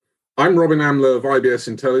I'm Robin Amler of IBS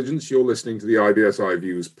Intelligence. You're listening to the IBS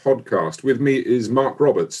iViews podcast. With me is Mark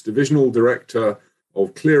Roberts, Divisional Director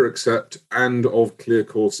of ClearAccept and of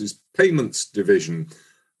ClearCourse's Payments Division.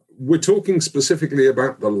 We're talking specifically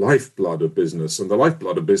about the lifeblood of business, and the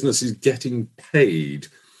lifeblood of business is getting paid.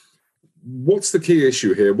 What's the key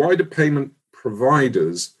issue here? Why do payment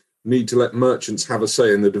providers need to let merchants have a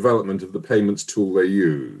say in the development of the payments tool they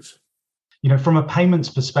use? From a payments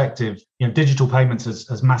perspective, digital payments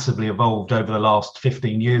has massively evolved over the last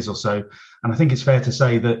 15 years or so. And I think it's fair to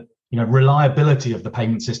say that, reliability of the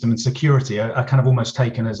payment system and security are kind of almost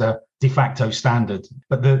taken as a de facto standard.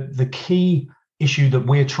 But the key issue that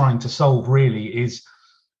we're trying to solve really is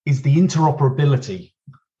the interoperability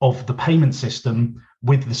of the payment system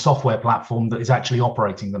with the software platform that is actually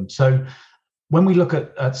operating them. So when we look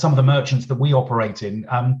at some of the merchants that we operate in,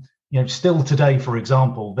 still today, for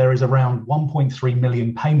example, there is around 1.3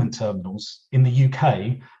 million payment terminals in the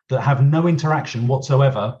UK that have no interaction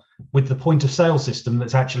whatsoever with the point of sale system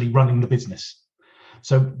that's actually running the business.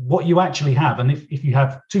 So what you actually have, and if you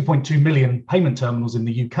have 2.2 million payment terminals in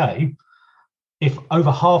the UK, if over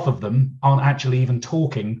half of them aren't actually even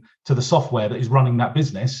talking to the software that is running that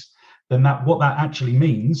business, then what that actually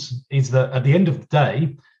means is that at the end of the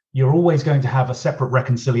day, you're always going to have a separate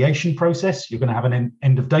reconciliation process. You're going to have an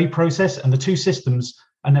end of day process, and the two systems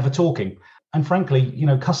are never talking. And frankly,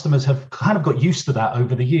 customers have kind of got used to that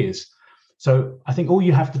over the years. So I think all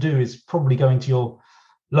you have to do is probably go into your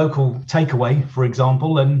local takeaway, for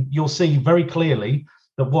example, and you'll see very clearly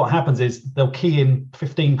that what happens is they'll key in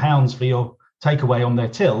 £15 for your takeaway on their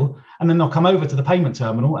till, and then they'll come over to the payment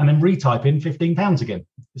terminal and then retype in £15 again.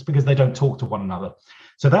 It's because they don't talk to one another.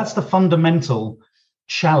 So that's the fundamental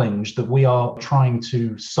challenge that we are trying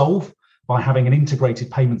to solve by having an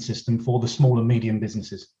integrated payment system for the small and medium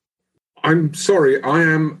businesses. I'm sorry, I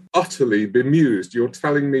am utterly bemused. You're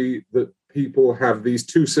telling me that people have these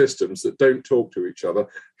two systems that don't talk to each other.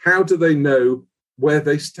 How do they know where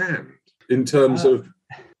they stand in terms of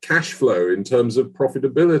cash flow, in terms of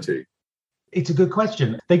profitability? It's a good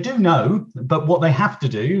question. They do know, but what they have to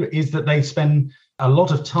do is that they spend a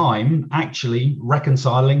lot of time actually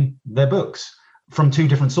reconciling their books from two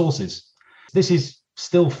different sources. This is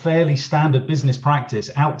still fairly standard business practice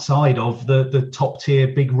outside of the top tier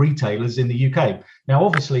big retailers in the UK. Now,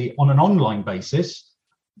 obviously, on an online basis,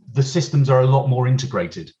 the systems are a lot more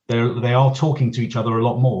integrated. They are talking to each other a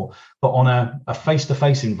lot more. But on a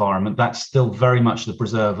face-to-face environment, that's still very much the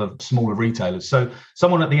preserve of smaller retailers. So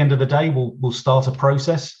someone at the end of the day will start a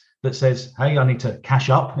process that says, hey, I need to cash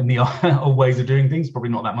up in the old ways of doing things. Probably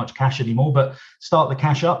not that much cash anymore, but start the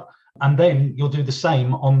cash up. And then you'll do the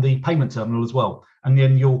same on the payment terminal as well. And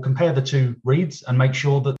then you'll compare the two reads and make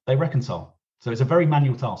sure that they reconcile. So it's a very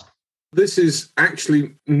manual task. This is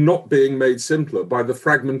actually not being made simpler by the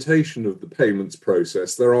fragmentation of the payments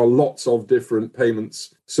process. There are lots of different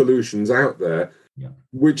payments solutions out there,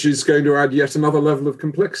 which is going to add yet another level of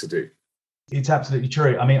complexity. It's absolutely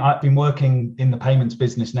true. I mean, I've been working in the payments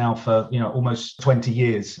business now for, almost 20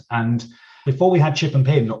 years. And before we had chip and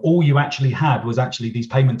pin, all you actually had was actually these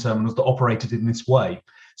payment terminals that operated in this way.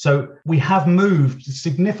 So we have moved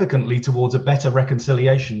significantly towards a better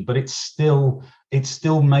reconciliation, but it's still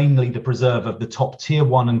mainly the preserve of the top tier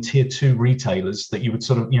 1 and tier 2 retailers that you would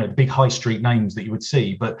sort of, big high street names that you would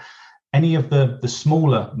see. But any of the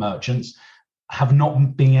smaller merchants have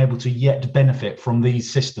not been able to yet benefit from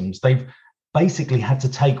these systems. They've basically had to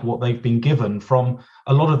take what they've been given from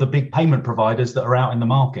a lot of the big payment providers that are out in the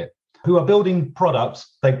market, who are building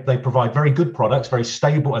products. They provide very good products, very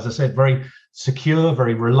stable, as I said, very secure,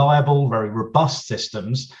 very reliable, very robust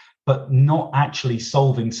systems, but not actually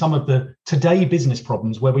solving some of the today business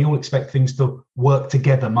problems where we all expect things to work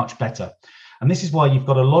together much better. And this is why you've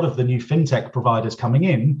got a lot of the new fintech providers coming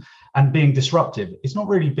in and being disruptive. It's not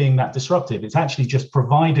really being that disruptive. It's actually just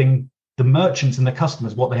providing the merchants and the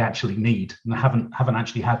customers what they actually need and haven't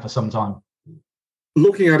actually had for some time.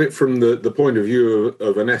 Looking at it from the point of view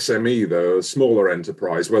of an SME, though, a smaller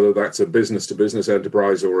enterprise, whether that's a business-to-business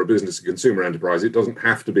enterprise or a business-to-consumer enterprise, it doesn't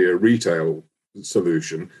have to be a retail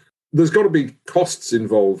solution. There's got to be costs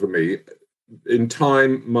involved for me in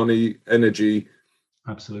time, money, energy.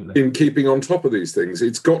 Absolutely. In keeping on top of these things.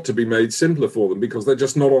 It's got to be made simpler for them because they're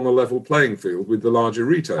just not on a level playing field with the larger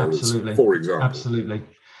retailers, Absolutely. For example. Absolutely.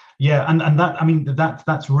 Yeah, and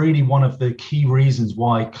that's really one of the key reasons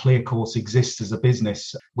why ClearCourse exists as a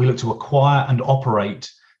business. We look to acquire and operate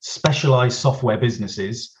specialized software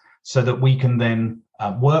businesses so that we can then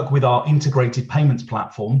work with our integrated payments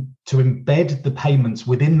platform to embed the payments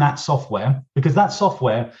within that software, because that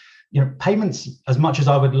software Payments, as much as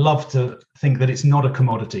I would love to think that it's not a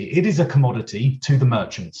commodity, it is a commodity to the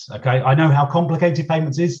merchants. Okay, I know how complicated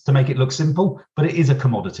payments is to make it look simple, but it is a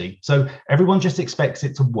commodity. So everyone just expects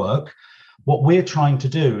it to work. What we're trying to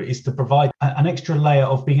do is to provide an extra layer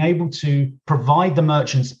of being able to provide the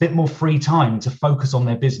merchants a bit more free time to focus on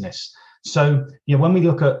their business. So, when we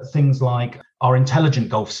look at things like our intelligent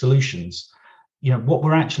golf solutions, what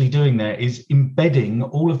we're actually doing there is embedding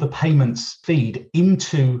all of the payments feed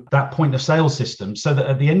into that point of sale system so that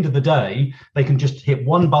at the end of the day, they can just hit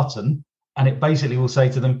one button and it basically will say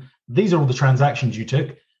to them, these are all the transactions you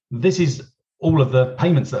took. This is all of the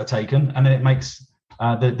payments that are taken. And then it makes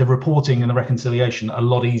the reporting and the reconciliation a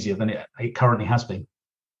lot easier than it currently has been.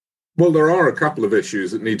 Well, there are a couple of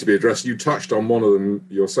issues that need to be addressed. You touched on one of them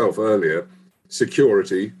yourself earlier,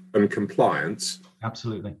 security and compliance.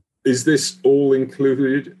 Absolutely. Is this all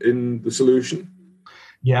included in the solution?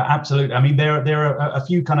 Yeah, absolutely. I mean, there are a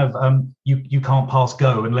few kind of you can't pass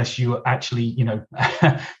go unless you actually you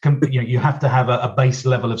have to have a base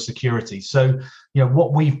level of security. So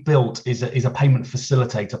what we've built is a payment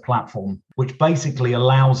facilitator platform, which basically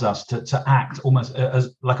allows us to act almost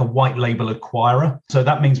as like a white label acquirer. So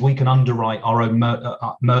that means we can underwrite our own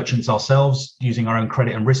merchants ourselves using our own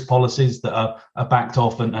credit and risk policies that are backed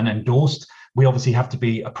off and endorsed. We obviously have to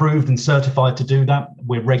be approved and certified to do that.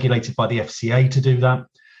 We're regulated by the FCA to do that.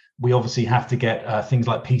 We obviously have to get things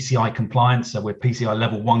like PCI compliance. So we're PCI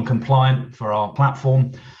level 1 compliant for our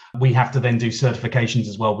platform. We have to then do certifications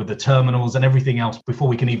as well with the terminals and everything else before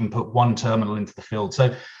we can even put one terminal into the field.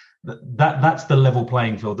 So that's the level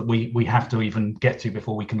playing field that we have to even get to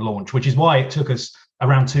before we can launch, which is why it took us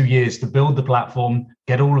around 2 years to build the platform,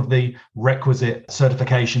 get all of the requisite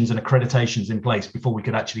certifications and accreditations in place before we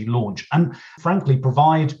could actually launch. And frankly,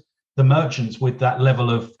 provide the merchants with that level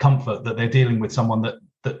of comfort that they're dealing with someone that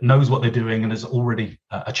knows what they're doing and has already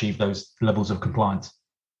achieved those levels of compliance.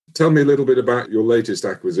 Tell me a little bit about your latest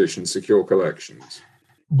acquisition, Secure Collections.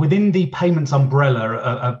 Within the payments umbrella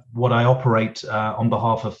of what I operate on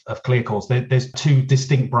behalf of ClearCourse, there's two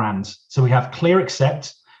distinct brands. So we have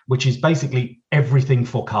ClearAccept, which is basically everything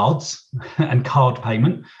for cards and card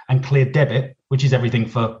payment, and ClearDebit, which is everything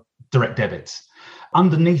for direct debits.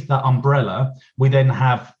 Underneath that umbrella, we then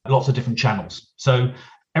have lots of different channels. So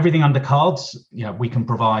everything under cards, we can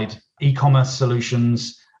provide e-commerce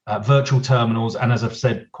solutions, virtual terminals, and as I've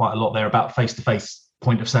said quite a lot there about face-to-face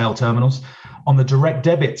point of sale terminals. On the direct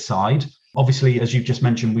debit side, obviously, as you've just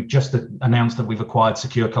mentioned, we've just announced that we've acquired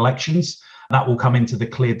Secure Collections. That will come into the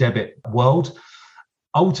ClearDebit world.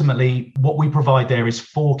 Ultimately, what we provide there is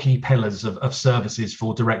 4 key pillars of services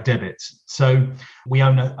for direct debits. So we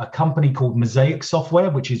own a company called Mosaic Software,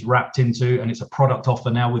 which is wrapped into, and it's a product offer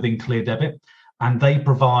now within ClearDebit, and they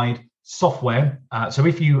provide software. So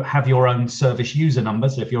if you have your own service user number,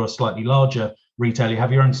 so if you're a slightly larger retailer, you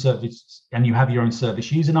have your own service and you have your own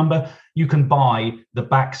service user number, you can buy the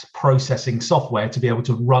BACS processing software to be able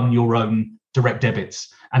to run your own direct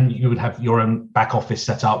debits. And you would have your own back office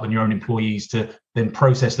set up and your own employees to then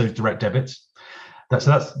process those direct debits. So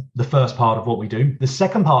that's the first part of what we do. The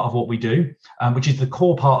second part of what we do, which is the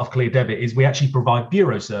core part of ClearDebit, is we actually provide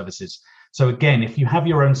bureau services. So again, if you have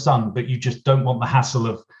your own son, but you just don't want the hassle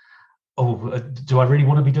of, do I really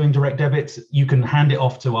want to be doing direct debits? You can hand it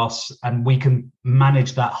off to us and we can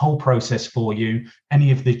manage that whole process for you.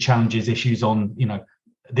 Any of the challenges, issues on,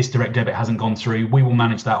 this direct debit hasn't gone through, we will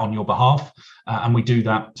manage that on your behalf. And we do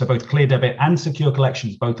that. So both ClearDebit and Secure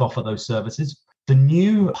Collections both offer those services. The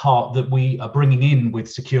new part that we are bringing in with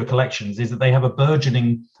Secure Collections is that they have a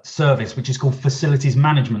burgeoning service, which is called Facilities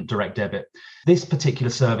Management Direct Debit. This particular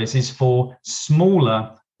service is for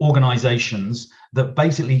smaller organizations that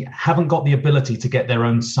basically haven't got the ability to get their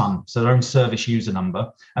own SUN, so their own service user number.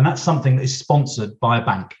 And that's something that is sponsored by a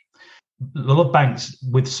bank. A lot of banks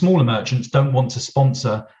with smaller merchants don't want to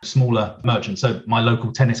sponsor smaller merchants. So my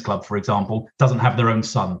local tennis club, for example, doesn't have their own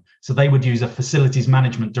SUN. So they would use a facilities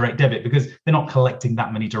management direct debit because they're not collecting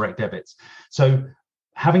that many direct debits. So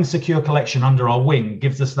having Secure Collection under our wing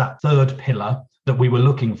gives us that third pillar that we were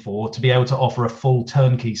looking for to be able to offer a full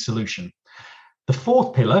turnkey solution. The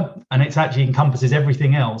fourth pillar, and it actually encompasses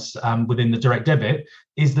everything else within the direct debit,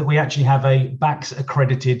 is that we actually have a BACS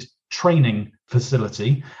accredited training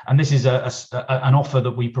facility. And this is an offer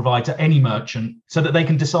that we provide to any merchant so that they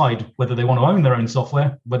can decide whether they want to own their own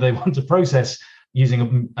software, whether they want to process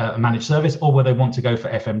using a managed service, or whether they want to go for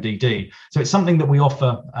FMDD. So it's something that we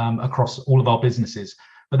offer across all of our businesses.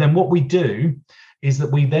 But then what we do is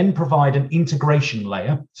that we then provide an integration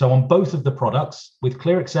layer. So on both of the products, with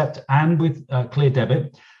ClearAccept and with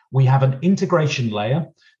ClearDebit, we have an integration layer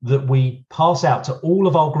that we pass out to all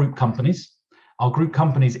of our group companies. our group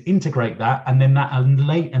companies integrate that, and then that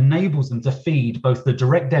enables them to feed both the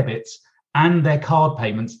direct debits and their card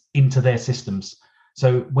payments into their systems.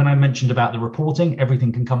 So when I mentioned about the reporting,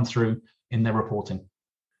 everything can come through in their reporting.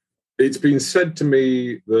 It's been said to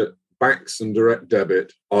me that banks and direct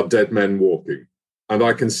debit are dead men walking. And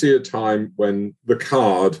I can see a time when the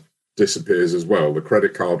card disappears as well, the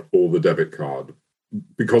credit card or the debit card,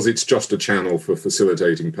 because it's just a channel for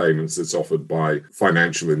facilitating payments that's offered by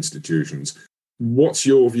financial institutions. What's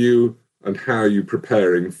your view, and how are you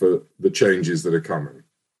preparing for the changes that are coming?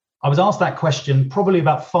 I was asked that question probably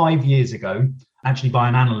about 5 years ago, actually by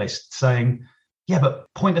an analyst, saying, yeah, but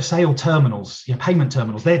point of sale terminals, payment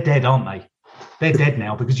terminals, they're dead, aren't they? They're dead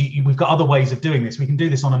now because we've got other ways of doing this. We can do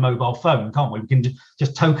this on a mobile phone, can't we? We can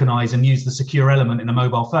just tokenize and use the secure element in a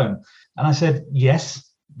mobile phone. And I said, yes,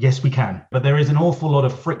 we can. But there is an awful lot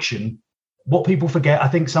of friction. What people forget, I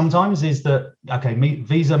think sometimes, is that, okay,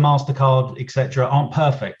 Visa, MasterCard, etc. aren't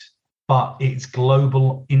perfect, but it's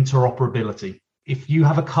global interoperability. If you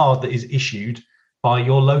have a card that is issued by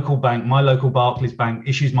your local bank, my local Barclays Bank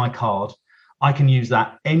issues my card, I can use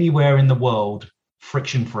that anywhere in the world,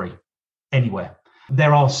 friction-free, anywhere.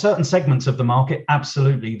 There are certain segments of the market,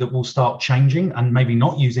 absolutely, that will start changing and maybe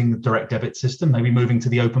not using the direct debit system, maybe moving to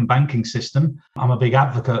the open banking system. I'm a big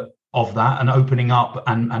advocate of that, and opening up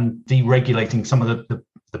and deregulating some of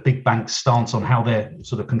the big banks' stance on how they're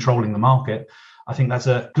sort of controlling the market. I think that's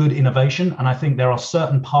a good innovation. And I think there are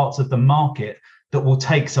certain parts of the market that will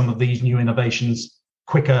take some of these new innovations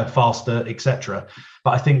quicker, faster, etc.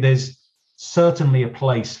 But I think there's certainly a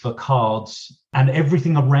place for cards and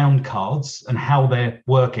everything around cards and how they're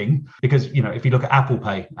working. Because, if you look at Apple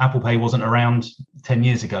Pay wasn't around 10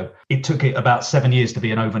 years ago. It took it about 7 years to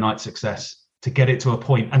be an overnight success, to get it to a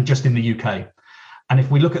point, and just in the UK. And if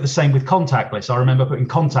we look at the same with contactless, I remember putting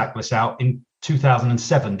contactless out in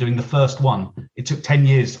 2007, doing the first one. It took 10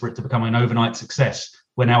 years for it to become an overnight success,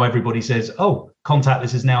 where now everybody says, oh,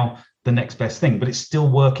 contactless is now the next best thing, but it's still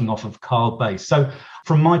working off of card base. So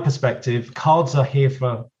from my perspective, cards are here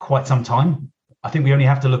for quite some time. I think we only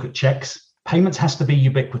have to look at checks. Payments has to be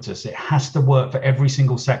ubiquitous. It has to work for every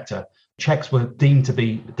single sector. Checks were deemed to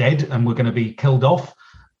be dead and were going to be killed off,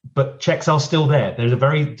 but checks are still there. There's a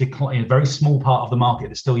very small part of the market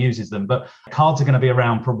that still uses them, but cards are going to be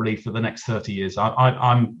around probably for the next 30 years.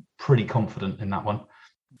 I'm pretty confident in that one.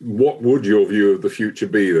 What would your view of the future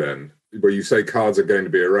be then? Where you say cards are going to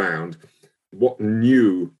be around, what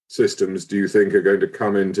new systems do you think are going to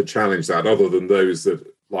come in to challenge that, other than those that,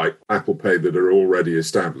 like Apple Pay, that are already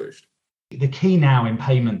established? The key now in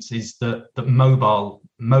payments is that mobile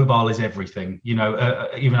is everything.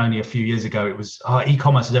 Even only a few years ago, it was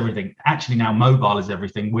e-commerce is everything. Actually, now mobile is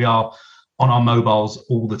everything. We are on our mobiles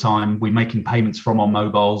all the time. We're making payments from our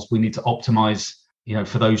mobiles. We need to optimize,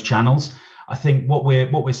 for those channels. I think what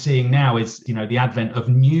we're seeing now is, the advent of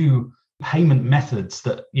new payment methods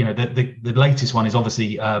that, the latest one is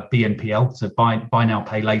obviously BNPL, so buy now,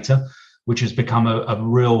 pay later, which has become a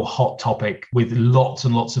real hot topic, with lots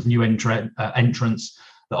and lots of new entrants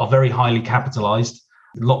that are very highly capitalized,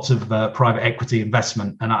 lots of private equity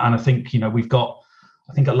investment. And I think, we've got,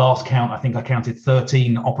 I think at last count, I counted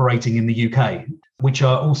 13 operating in the UK, which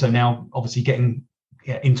are also now obviously getting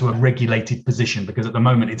into a regulated position, because at the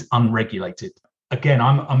moment it's unregulated. Again,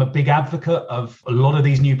 I'm a big advocate of a lot of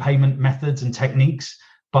these new payment methods and techniques,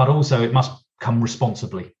 but also it must come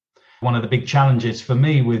responsibly. One of the big challenges for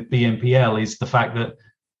me with BNPL is the fact that,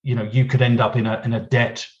 you could end up in a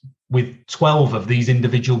debt with 12 of these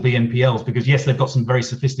individual BNPLs, because yes, they've got some very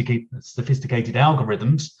sophisticated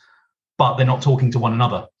algorithms, but they're not talking to one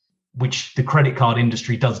another, which the credit card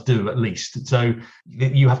industry does do, at least. So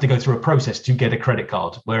you have to go through a process to get a credit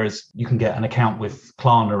card, whereas you can get an account with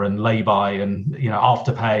Klarna and Lay-by and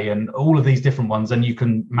Afterpay and all of these different ones, and you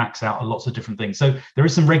can max out lots of different things. So there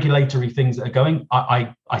is some regulatory things that are going.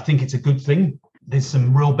 I think it's a good thing. There's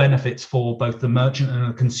some real benefits for both the merchant and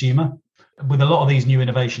the consumer. With a lot of these new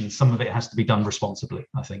innovations, some of it has to be done responsibly,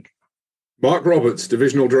 I think. Mark Roberts,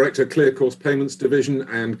 Divisional Director, ClearCourse Payments Division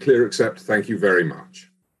and ClearAccept, thank you very much.